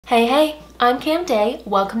Hey, I'm Cam Day.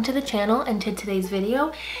 Welcome to the channel and to today's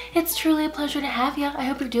video. It's truly a pleasure to have you. I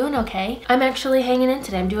hope you're doing okay. I'm actually hanging in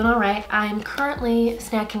today. I'm doing all right. I'm currently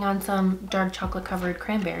snacking on some dark chocolate covered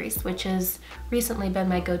cranberries, which has recently been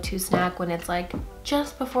my go-to snack when it's like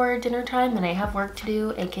just before dinner time and I have work to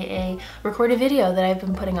do, aka record a video that I've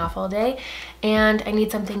been putting off all day, and I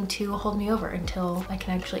need something to hold me over until I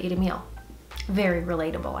can actually eat a meal. Very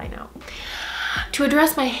relatable, I know. To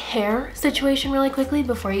address my hair situation really quickly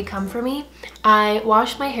before you come for me, I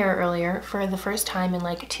washed my hair earlier for the first time in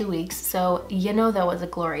like 2 weeks, so you know that was a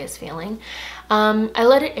glorious feeling. I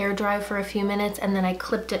let it air dry for a few minutes and then I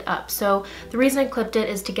clipped it up. So the reason I clipped it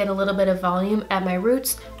is to get a little bit of volume at my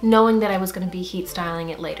roots, knowing that I was going to be heat styling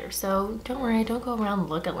it later. So don't worry, I don't go around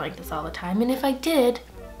looking like this all the time, and if I did,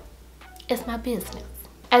 it's my business.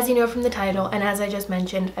 As you know from the title, and as I just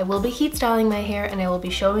mentioned, I will be heat styling my hair and I will be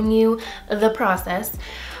showing you the process,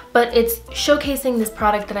 but it's showcasing this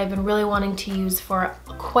product that I've been really wanting to use for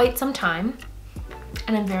quite some time,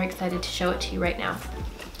 and I'm very excited to show it to you right now.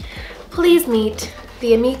 Please meet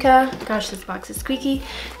the Amika, gosh this box is squeaky,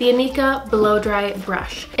 the Amika Blow Dryer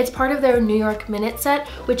Brush. It's part of their New York Minute set,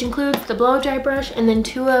 which includes the blow dry brush and then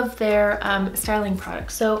 2 of their styling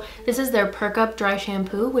products. So this is their Perk Up Dry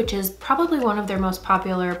Shampoo, which is probably one of their most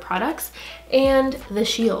popular products, and the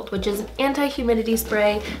Shield, which is an anti-humidity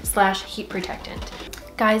spray / heat protectant.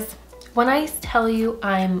 Guys, when I tell you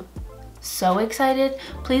I'm so excited,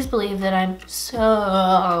 please believe that I'm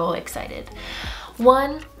so excited.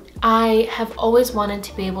 One, I have always wanted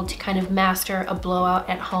to be able to kind of master a blowout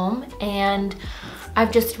at home, and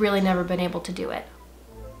I've just really never been able to do it.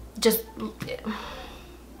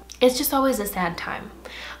 It's just always a sad time.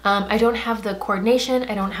 I don't have the coordination,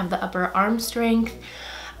 I don't have the upper arm strength.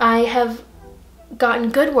 I have gotten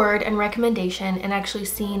good word and recommendation and actually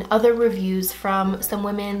seen other reviews from some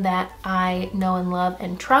women that I know and love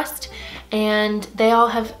and trust, and they all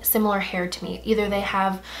have similar hair to me. Either they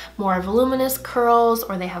have more voluminous curls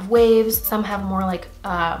or they have waves. Some have more like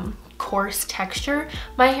coarse texture.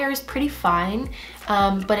 My hair is pretty fine,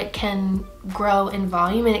 but it can grow in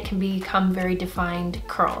volume and it can become very defined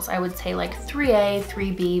curls. I would say like 3A,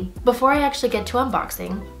 3B. Before I actually get to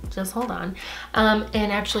unboxing, just hold on,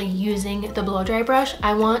 and actually using the blow dry brush,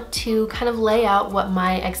 I want to kind of lay out what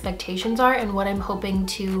my expectations are and what I'm hoping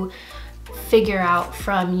to figure out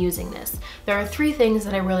from using this. There are 3 things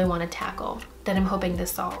that I really want to tackle that I'm hoping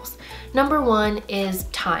this solves. Number 1 is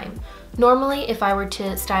time. Normally, if I were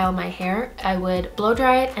to style my hair, I would blow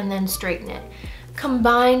dry it and then straighten it.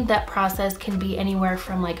 Combined, that process can be anywhere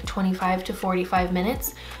from like 25 to 45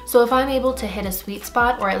 minutes. So if I'm able to hit a sweet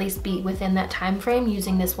spot, or at least be within that time frame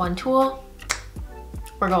using this one tool,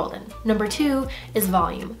 we're golden. Number 2 is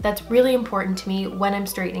volume. That's really important to me when I'm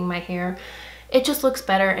straightening my hair. It just looks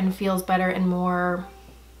better and feels better and more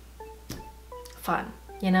fun,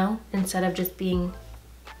 you know, instead of just being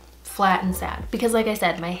flat and sad. Because like I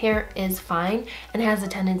said, my hair is fine and has a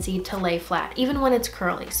tendency to lay flat, even when it's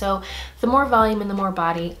curly. So the more volume and the more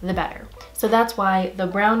body, the better. So that's why the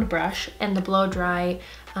round brush and the blow dry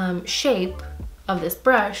shape of this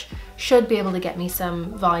brush should be able to get me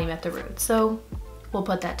some volume at the root. So we'll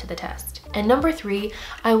put that to the test. And number 3,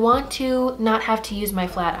 I want to not have to use my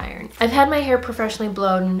flat iron. I've had my hair professionally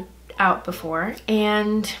blown out before,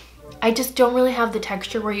 and I just don't really have the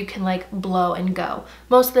texture where you can like blow and go.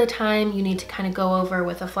 Most of the time you need to kind of go over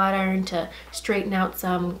with a flat iron to straighten out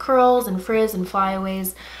some curls and frizz and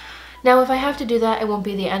flyaways. Now if I have to do that, it won't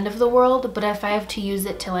be the end of the world, but if I have to use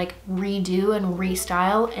it to like redo and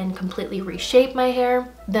restyle and completely reshape my hair,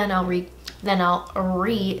 then I'll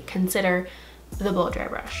reconsider the blow dry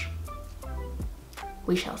brush.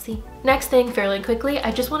 We shall see. Next thing, fairly quickly,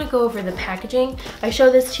 I just want to go over the packaging. I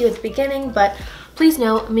showed this to you at the beginning, but please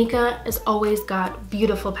know Amika has always got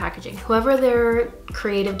beautiful packaging. Whoever their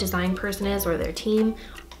creative design person is or their team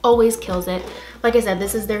always kills it. Like I said,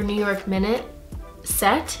 this is their New York Minute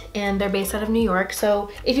set and they're based out of New York. So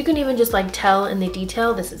if you can even just like tell in the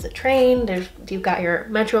detail, this is a train, you've got your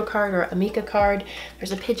Metro card or Amika card,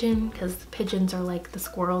 there's a pigeon because pigeons are like the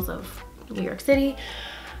squirrels of New York City.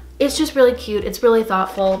 It's just really cute. It's really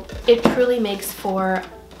thoughtful. It truly makes for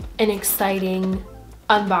an exciting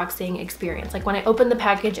unboxing experience. Like when I opened the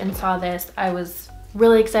package and saw this, I was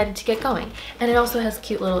really excited to get going. And it also has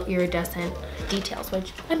cute little iridescent details,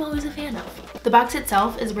 which I'm always a fan of. The box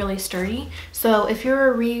itself is really sturdy. So if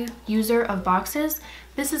you're a reuser of boxes,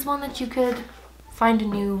 this is one that you could find a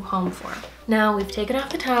new home for. Now we've taken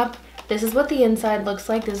off the top. This is what the inside looks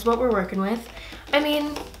like. This is what we're working with. I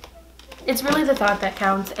mean, it's really the thought that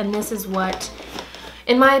counts, and this is what,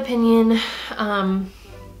 in my opinion,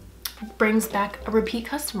 brings back a repeat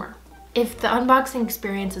customer. if the unboxing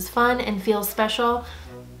experience is fun and feels special,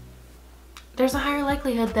 there's a higher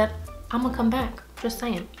likelihood that I'm gonna come back, just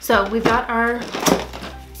saying. So we've got our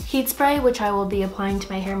heat spray, which I will be applying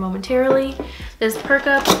to my hair momentarily. This Perk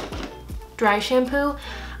Up dry shampoo.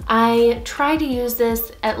 I try to use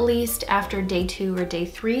this at least after day 2 or day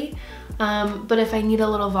 3, but if I need a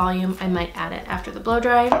little volume, I might add it after the blow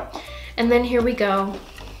dry. And then here we go.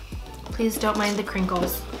 Please don't mind the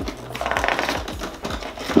crinkles.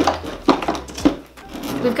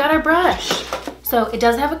 We've got our brush. So it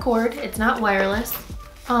does have a cord, it's not wireless.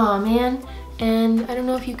 Oh man, and I don't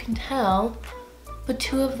know if you can tell, but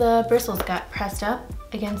 2 of the bristles got pressed up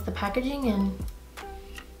against the packaging and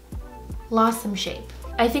lost some shape.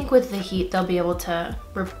 I think with the heat, they'll be able to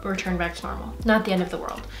return back to normal. Not the end of the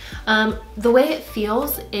world. The way it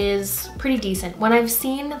feels is pretty decent. When I've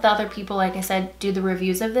seen the other people, like I said, do the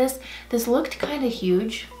reviews of this looked kind of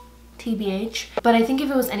huge, TBH. But I think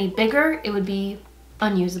if it was any bigger, it would be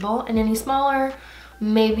unusable, and any smaller,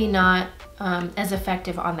 maybe not as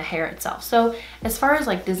effective on the hair itself. So as far as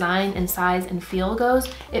like design and size and feel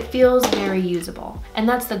goes, it feels very usable. And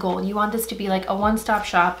that's the goal. You want this to be like a one-stop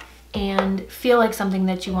shop and feel like something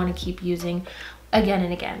that you want to keep using again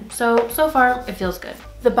and again. So far it feels good.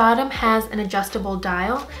 The bottom has an adjustable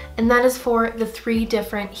dial, and that is for the 3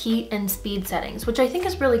 different heat and speed settings, which I think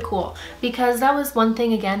is really cool, because that was one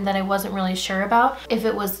thing again that I wasn't really sure about, if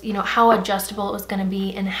it was, you know, how adjustable it was going to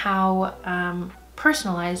be and how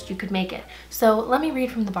personalized you could make it. So let me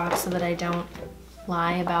read from the box so that I don't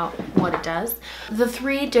lie about what it does. The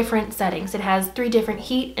 3 different settings. It has 3 different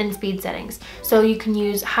heat and speed settings. So you can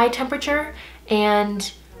use high temperature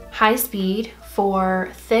and high speed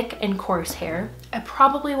for thick and coarse hair. I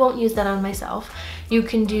probably won't use that on myself. You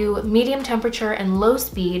can do medium temperature and low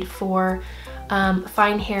speed for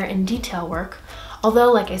fine hair and detail work.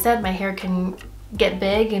 Although, like I said, my hair can get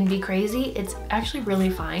big and be crazy. It's actually really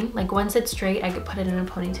fine. Like once it's straight, I could put it in a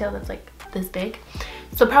ponytail that's like this big.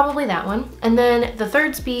 So probably that one. And then the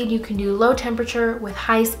 3rd speed, you can do low temperature with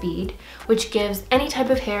high speed, which gives any type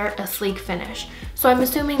of hair a sleek finish. So I'm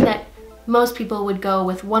assuming that most people would go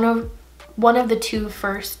with one of the 2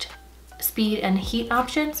 first speed and heat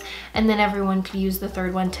options, and then everyone could use the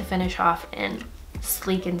 3rd one to finish off in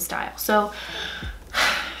sleek in style. So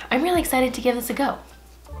I'm really excited to give this a go.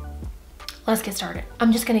 Let's get started.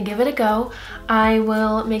 I'm just gonna give it a go. I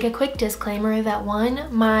will make a quick disclaimer that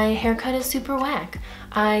 1, my haircut is super whack.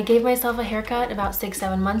 I gave myself a haircut about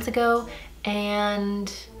 6-7 months ago,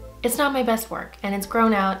 and it's not my best work, and it's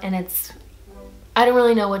grown out, and I don't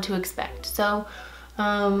really know what to expect. So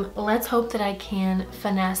let's hope that I can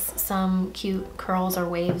finesse some cute curls or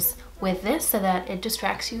waves with this so that it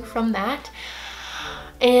distracts you from that.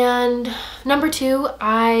 And number 2,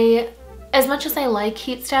 as much as I like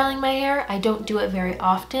heat styling my hair, I don't do it very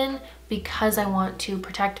often because I want to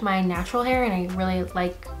protect my natural hair, and I really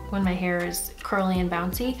like when my hair is curly and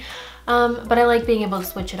bouncy. But I like being able to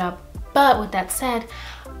switch it up. But with that said,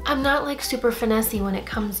 I'm not like super finessey when it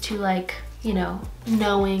comes to like, you know,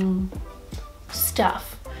 knowing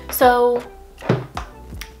stuff. So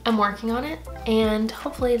I'm working on it, and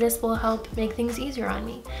hopefully this will help make things easier on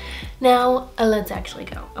me. Now, let's actually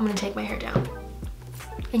go. I'm gonna take my hair down,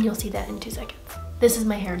 and you'll see that in 2 seconds. This is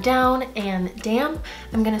my hair down and damp.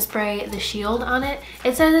 I'm gonna spray the shield on it.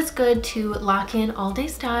 It says it's good to lock in all day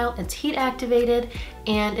style. It's heat activated,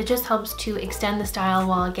 and it just helps to extend the style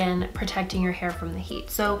while again protecting your hair from the heat.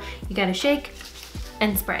 So you gotta shake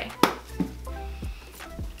and spray.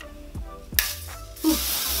 Ooh.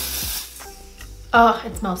 Oh,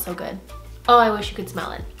 it smells so good. Oh, I wish you could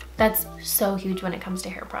smell it. That's so huge when it comes to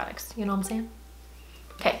hair products. You know what I'm saying?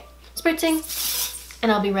 Okay, spritzing,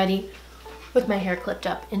 and I'll be ready with my hair clipped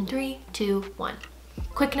up in 3, 2, 1.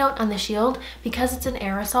 Quick note on the shield, because it's an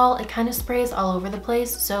aerosol, it kind of sprays all over the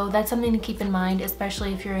place, so that's something to keep in mind,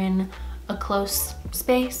 especially if you're in a close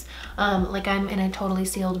space. Like I'm in a totally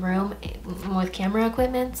sealed room with camera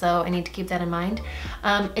equipment, so I need to keep that in mind.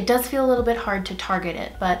 It does feel a little bit hard to target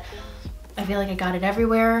it, but I feel like I got it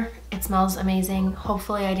everywhere. It smells amazing.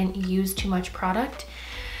 Hopefully I didn't use too much product,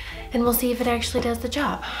 and we'll see if it actually does the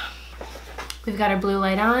job. We've got our blue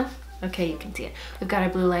light on. Okay, you can see it. We've got our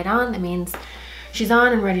blue light on. That means she's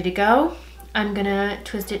on and ready to go. I'm gonna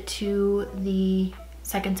twist it to the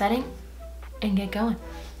 2nd setting and get going.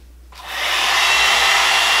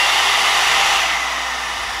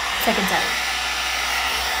 2nd setting.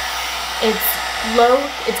 It's low,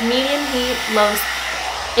 it's medium heat, low,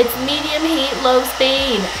 it's medium heat, low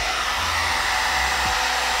speed.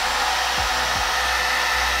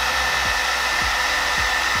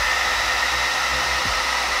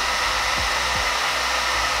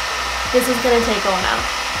 This is gonna take a while.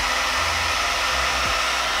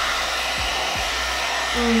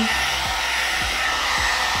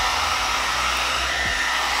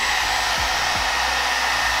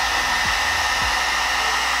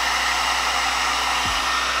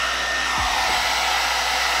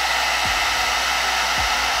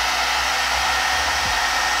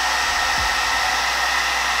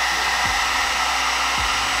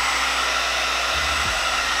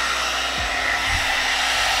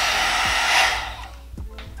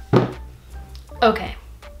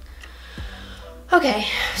 Okay,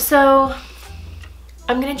 so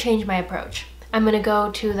I'm gonna change my approach. I'm gonna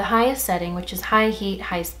go to the highest setting, which is high heat,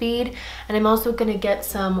 high speed, and I'm also gonna get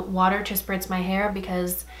some water to spritz my hair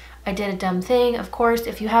because I did a dumb thing. Of course,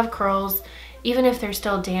 if you have curls, even if they're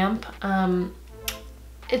still damp,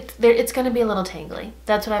 it's gonna be a little tangly.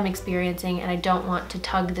 That's what I'm experiencing, and I don't want to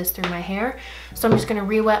tug this through my hair. So I'm just gonna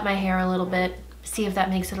re-wet my hair a little bit, see if that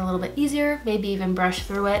makes it a little bit easier, maybe even brush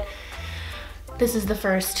through it. This is the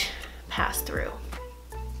first pass through.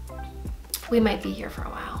 We might be here for a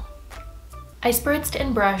while. I spritzed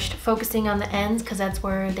and brushed, focusing on the ends because that's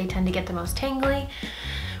where they tend to get the most tangly.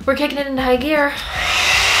 We're kicking it into high gear.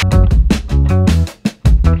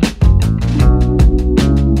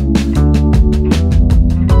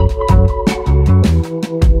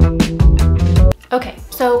 Okay,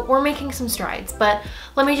 so we're making some strides, but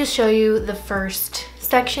let me just show you the first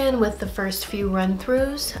section with the first few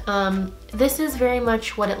run-throughs. This is very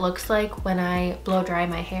much what it looks like when I blow dry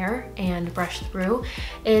my hair and brush through.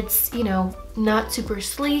 It's, you know, not super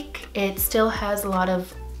sleek. It still has a lot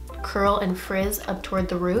of curl and frizz up toward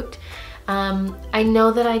the root. I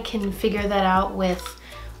know that I can figure that out with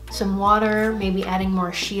some water, maybe adding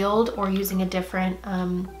more shield or using a different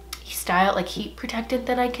style, like heat protectant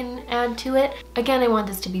that I can add to it. Again, I want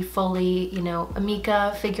this to be fully, you know,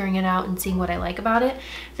 Amika, figuring it out and seeing what I like about it.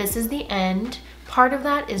 This is the end. Part of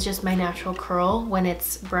that is just my natural curl when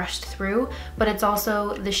it's brushed through, but it's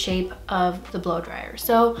also the shape of the blow dryer.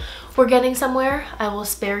 So we're getting somewhere. I will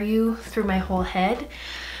spare you through my whole head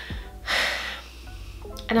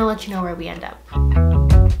and I'll let you know where we end up.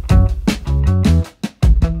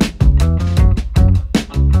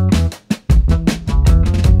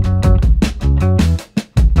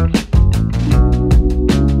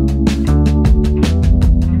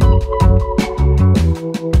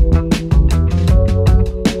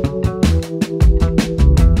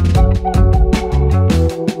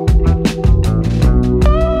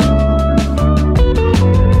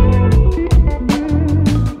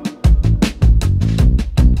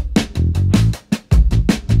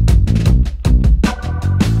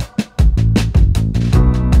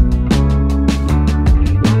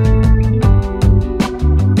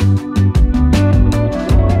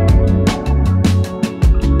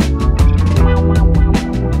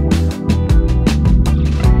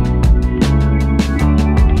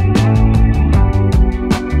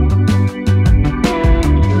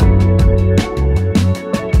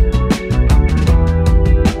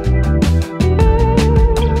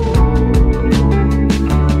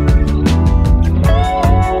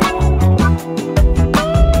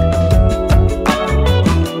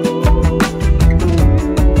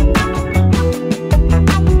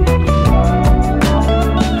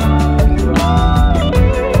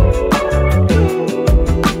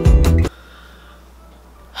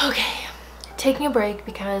 Taking a break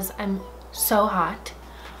because I'm so hot.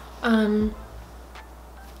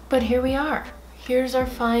 But here we are. Here's our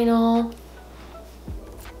final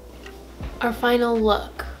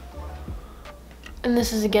look. And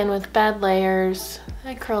this is again with bad layers.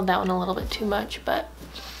 I curled that one a little bit too much, but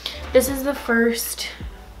this is the first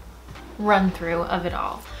run through of it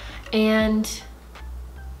all. And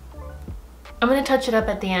I'm gonna touch it up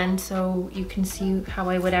at the end so you can see how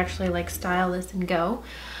I would actually like style this and go.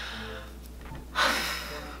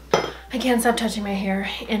 I can't stop touching my hair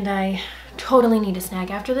and I totally need a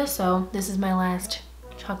snack after this, so this is my last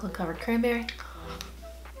chocolate covered cranberry.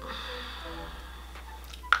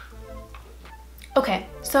 Okay,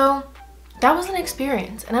 so that was an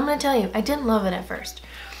experience and I'm gonna tell you, I didn't love it at first.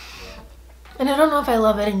 And I don't know if I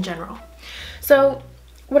love it in general. So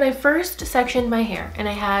when I first sectioned my hair and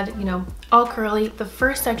I had, you know, all curly, the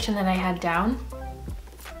first section that I had down,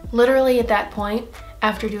 literally at that point,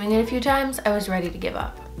 after doing it a few times, I was ready to give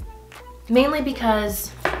up. Mainly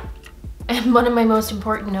because, and one of my most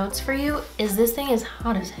important notes for you is this thing is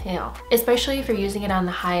hot as hell. Especially if you're using it on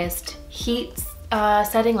the highest heat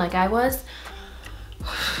setting like I was.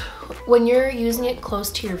 When you're using it close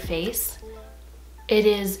to your face, it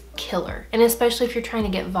is killer. And especially if you're trying to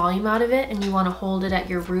get volume out of it and you want to hold it at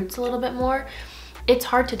your roots a little bit more, it's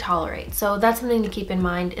hard to tolerate. So that's something to keep in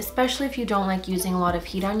mind, especially if you don't like using a lot of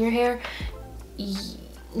heat on your hair.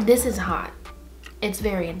 This is hot. It's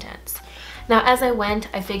very intense. Now, as I went,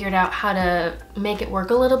 I figured out how to make it work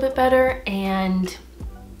a little bit better and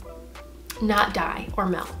not dye or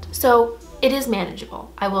melt. So it is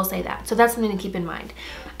manageable, I will say that. So that's something to keep in mind.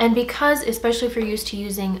 And because, especially if you're used to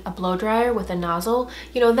using a blow dryer with a nozzle,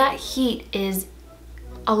 you know, that heat is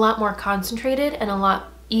a lot more concentrated and a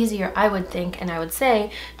lot easier, I would think, and I would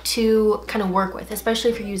say, to kind of work with, especially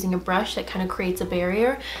if you're using a brush that kind of creates a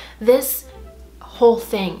barrier. This whole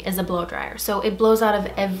thing is a blow dryer, so it blows out of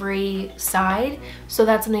every side, so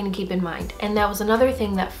that's something to keep in mind. And that was another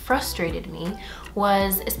thing that frustrated me,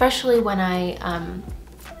 was especially when I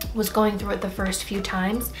was going through it the first few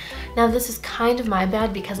times. Now this is kind of my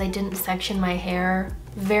bad because I didn't section my hair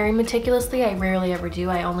very meticulously. I rarely ever do.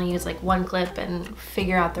 I only use like one clip and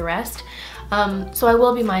figure out the rest. So I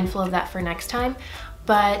will be mindful of that for next time.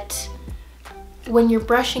 But when you're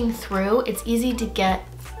brushing through, it's easy to get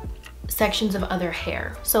sections of other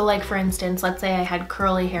hair. So like for instance, let's say I had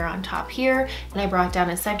curly hair on top here and I brought down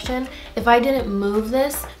a section. If I didn't move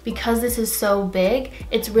this, because this is so big,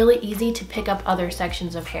 it's really easy to pick up other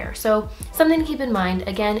sections of hair. So something to keep in mind.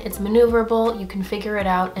 Again, it's maneuverable, you can figure it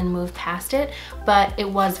out and move past it, but it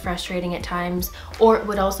was frustrating at times. Or it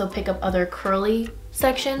would also pick up other curly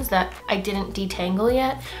sections that I didn't detangle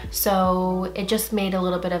yet, so it just made a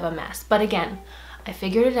little bit of a mess. But again, I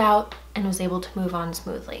figured it out and was able to move on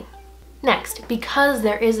smoothly. Next, because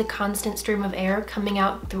there is a constant stream of air coming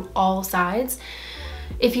out through all sides,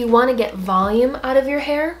 if you want to get volume out of your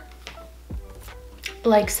hair,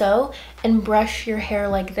 like so, and brush your hair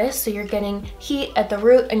like this, so you're getting heat at the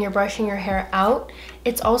root and you're brushing your hair out,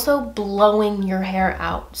 it's also blowing your hair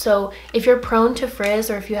out. So if you're prone to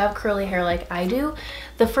frizz or if you have curly hair like I do,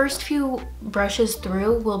 the first few brushes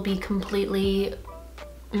through will be completely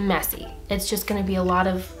messy. It's just going to be a lot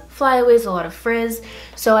of flyaways, a lot of frizz.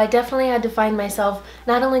 So I definitely had to find myself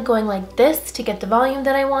not only going like this to get the volume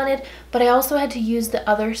that I wanted, but I also had to use the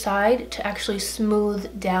other side to actually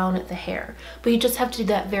smooth down the hair. But you just have to do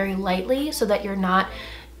that very lightly so that you're not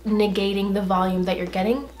negating the volume that you're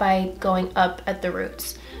getting by going up at the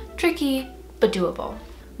roots. Tricky, but doable.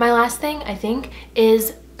 My last thing, I think,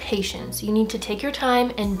 is patience. You need to take your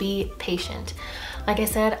time and be patient. Like I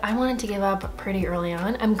said, I wanted to give up pretty early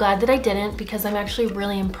on. I'm glad that I didn't, because I'm actually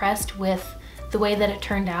really impressed with the way that it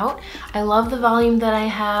turned out. I love the volume that I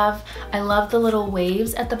have. I love the little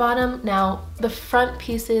waves at the bottom. Now, the front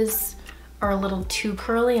pieces are a little too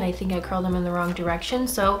curly and I think I curled them in the wrong direction.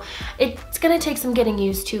 So it's gonna take some getting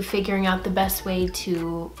used to figuring out the best way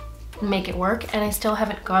to make it work, and I still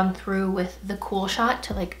haven't gone through with the cool shot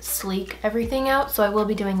to like sleek everything out, so I will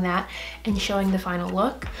be doing that and showing the final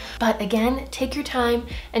look. But again, take your time,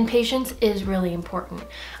 and patience is really important.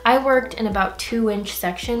 I worked in about 2-inch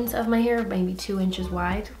sections of my hair, maybe 2 inches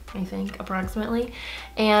wide, I think, approximately,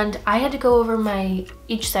 and I had to go over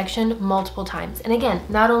each section multiple times. And again,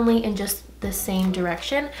 not only in just the same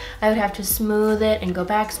direction, I would have to smooth it and go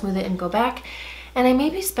back, smooth it and go back, and I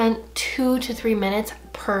maybe spent 2 to 3 minutes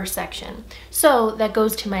per section. So that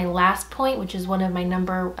goes to my last point, which is one of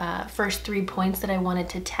my first 3 points that I wanted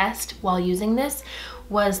to test while using this,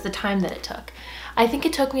 was the time that it took. I think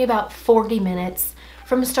it took me about 40 minutes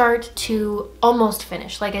from start to almost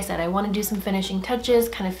finish. Like I said, I want to do some finishing touches,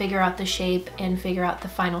 kind of figure out the shape and figure out the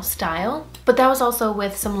final style. But that was also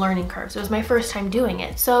with some learning curves. It was my first time doing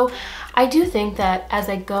it. So I do think that as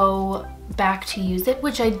I go back to use it,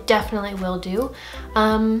 which I definitely will do,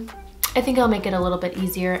 I think I'll make it a little bit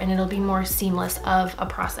easier and it'll be more seamless of a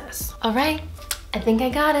process. All right, I think I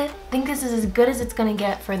got it. I think this is as good as it's gonna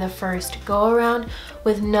get for the first go around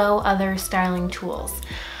with no other styling tools.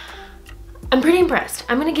 I'm pretty impressed.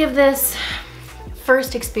 I'm gonna give this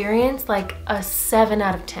first experience like a 7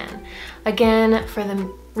 out of 10. Again, for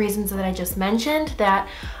the reasons that I just mentioned, that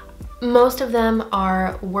most of them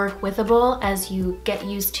are work withable as you get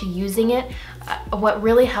used to using it. What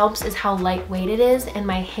really helps is how lightweight it is, and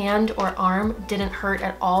my hand or arm didn't hurt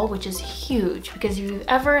at all, which is huge, because if you've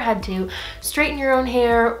ever had to straighten your own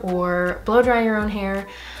hair or blow dry your own hair,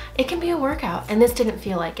 it can be a workout, and this didn't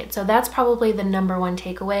feel like it. So that's probably the #1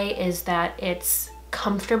 takeaway, is that it's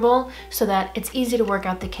comfortable so that it's easy to work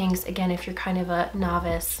out the kinks, again, if you're kind of a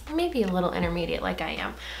novice, maybe a little intermediate like I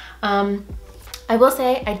am. I will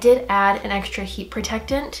say I did add an extra heat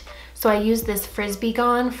protectant. So I used this Frisbee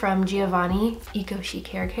Gone from Giovanni Eco Chic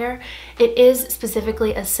Hair Care. It is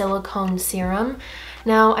specifically a silicone serum.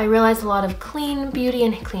 Now, I realize a lot of clean beauty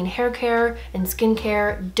and clean hair care and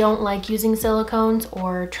skincare don't like using silicones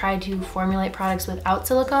or try to formulate products without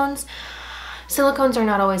silicones. Silicones are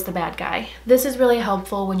not always the bad guy. This is really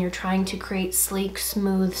helpful when you're trying to create sleek,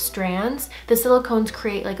 smooth strands. The silicones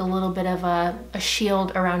create like a little bit of a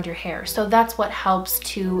shield around your hair. So that's what helps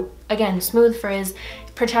to, again, smooth frizz,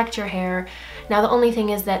 protect your hair. Now the only thing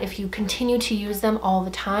is that if you continue to use them all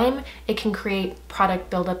the time, it can create product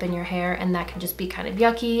buildup in your hair, and that can just be kind of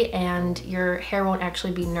yucky, and your hair won't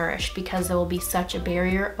actually be nourished because there will be such a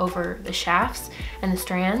barrier over the shafts and the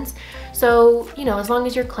strands. So, you know, as long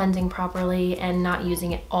as you're cleansing properly and not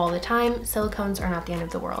using it all the time, silicones are not the end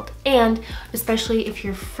of the world. And especially if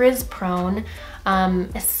you're frizz prone,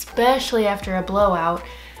 especially after a blowout,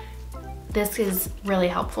 this is really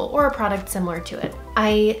helpful, or a product similar to it.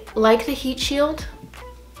 I like the heat shield,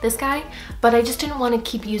 this guy, but I just didn't want to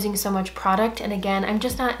keep using so much product. And again, I'm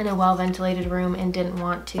just not in a well-ventilated room and didn't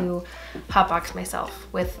want to hotbox myself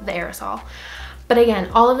with the aerosol. But again,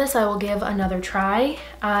 all of this I will give another try.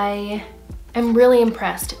 I'm really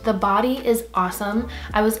impressed. The body is awesome.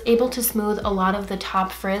 I was able to smooth a lot of the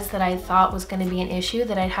top frizz that I thought was going to be an issue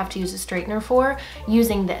that I'd have to use a straightener for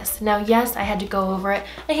using this. Now, yes, I had to go over it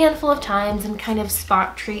a handful of times and kind of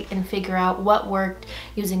spot treat and figure out what worked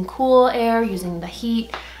using cool air, using the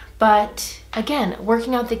heat. But again,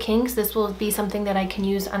 working out the kinks, this will be something that I can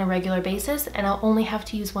use on a regular basis, and I'll only have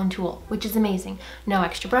to use one tool, which is amazing. No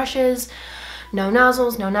extra brushes, no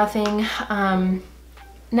nozzles, no nothing.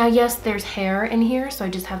 Now, yes, there's hair in here, so I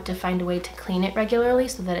just have to find a way to clean it regularly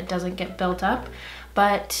so that it doesn't get built up,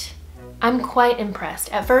 but I'm quite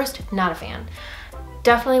impressed. At first, not a fan.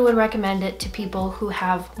 Definitely would recommend it to people who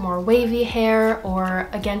have more wavy hair, or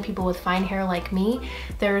again, people with fine hair like me.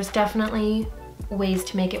 There's definitely ways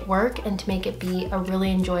to make it work and to make it be a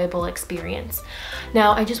really enjoyable experience.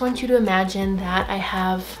 Now, I just want you to imagine that I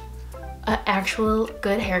have an actual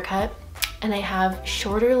good haircut, and I have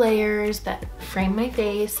shorter layers that frame my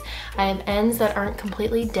face. I have ends that aren't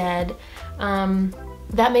completely dead.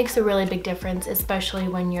 That makes a really big difference, especially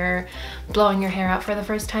when you're blowing your hair out for the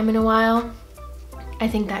first time in a while. I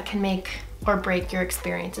think that can make or break your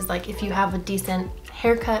experiences. Like if you have a decent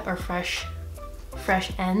haircut or fresh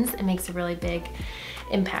ends, it makes a really big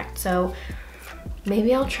impact. So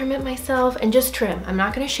maybe I'll trim it myself, and just trim. I'm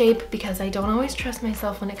not gonna shape because I don't always trust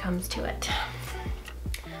myself when it comes to it.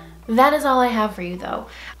 That is all I have for you though.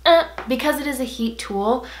 Because it is a heat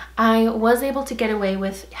tool, I was able to get away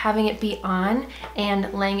with having it be on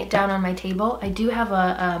and laying it down on my table. I do have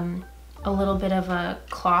a little bit of a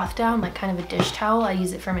cloth down, like kind of a dish towel. I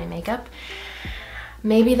use it for my makeup.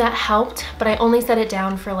 Maybe that helped, but I only set it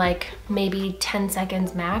down for like maybe 10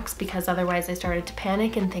 seconds max, because otherwise I started to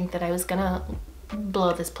panic and think that I was gonna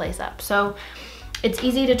blow this place up. So it's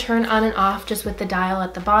easy to turn on and off just with the dial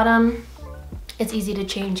at the bottom. It's easy to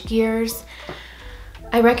change gears.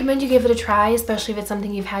 I recommend you give it a try, especially if it's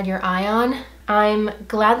something you've had your eye on. I'm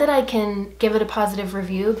glad that I can give it a positive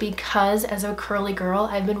review, because as a curly girl,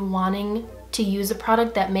 I've been wanting to use a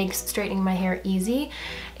product that makes straightening my hair easy,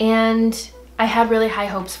 and I had really high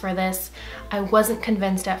hopes for this. I wasn't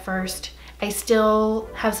convinced at first. I still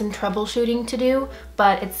have some troubleshooting to do,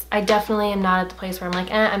 but I definitely am not at the place where I'm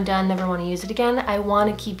like, I'm done, never want to use it again. I want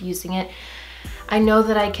to keep using it. I know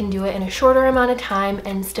that I can do it in a shorter amount of time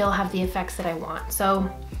and still have the effects that I want.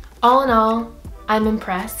 So all in all, I'm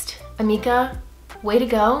impressed. Amika, way to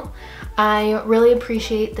go. I really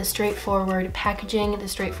appreciate the straightforward packaging, the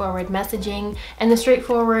straightforward messaging, and the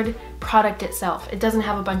straightforward product itself. It doesn't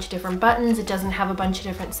have a bunch of different buttons. It doesn't have a bunch of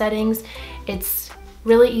different settings. It's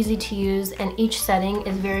really easy to use, and each setting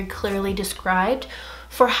is very clearly described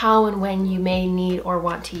for how and when you may need or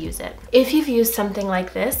want to use it. If you've used something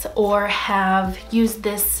like this, or have used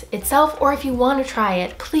this itself, or if you want to try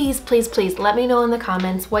it, please, please, please let me know in the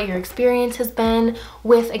comments what your experience has been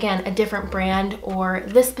with, again, a different brand or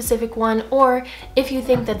this specific one, or if you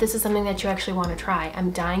think that this is something that you actually want to try.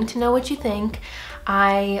 I'm dying to know what you think.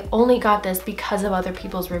 I only got this because of other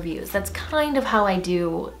people's reviews. That's kind of how I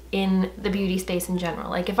do in the beauty space in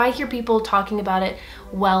general. Like if I hear people talking about it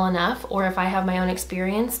well enough, or if I have my own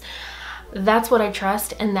experience, that's what I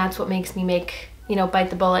trust, and that's what makes me make,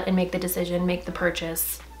 bite the bullet and make the decision, make the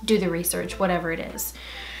purchase, do the research, whatever it is.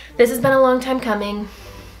 This has been a long time coming.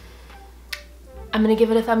 I'm gonna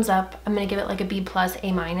give it a thumbs up. I'm gonna give it like a B+,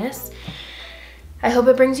 A-. I hope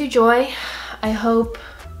it brings you joy. I hope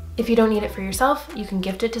if you don't need it for yourself, you can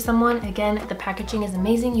gift it to someone. Again, the packaging is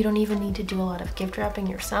amazing. You don't even need to do a lot of gift wrapping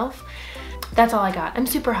yourself. That's all I got. I'm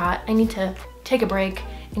super hot. I need to take a break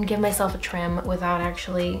and give myself a trim without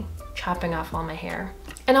actually chopping off all my hair.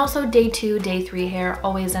 And also day 2, day 3 hair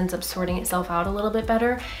always ends up sorting itself out a little bit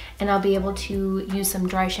better, and I'll be able to use some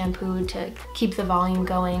dry shampoo to keep the volume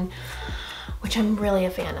going, which I'm really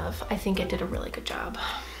a fan of. I think it did a really good job.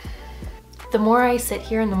 the more I sit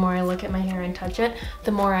here and the more I look at my hair and touch it,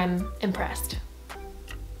 the more I'm impressed.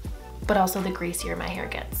 But also the greasier my hair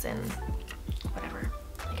gets and whatever.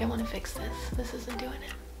 Like, I want to fix this. This isn't doing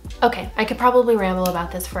it. Okay, I could probably ramble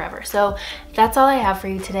about this forever. So that's all I have for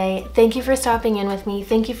you today. Thank you for stopping in with me.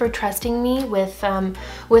 Thank you for trusting me with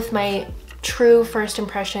my true first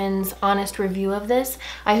impressions, honest review of this.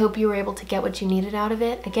 I hope you were able to get what you needed out of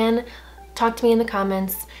it. Again, talk to me in the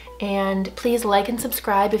comments, and please like and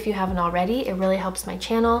subscribe if you haven't already. It really helps my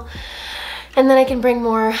channel. And then I can bring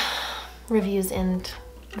more reviews and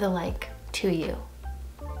the like to you.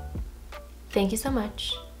 Thank you so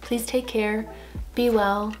much. Please take care, be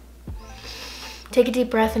well, take a deep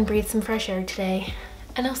breath and breathe some fresh air today,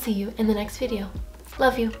 and I'll see you in the next video.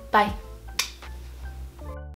 Love you, bye.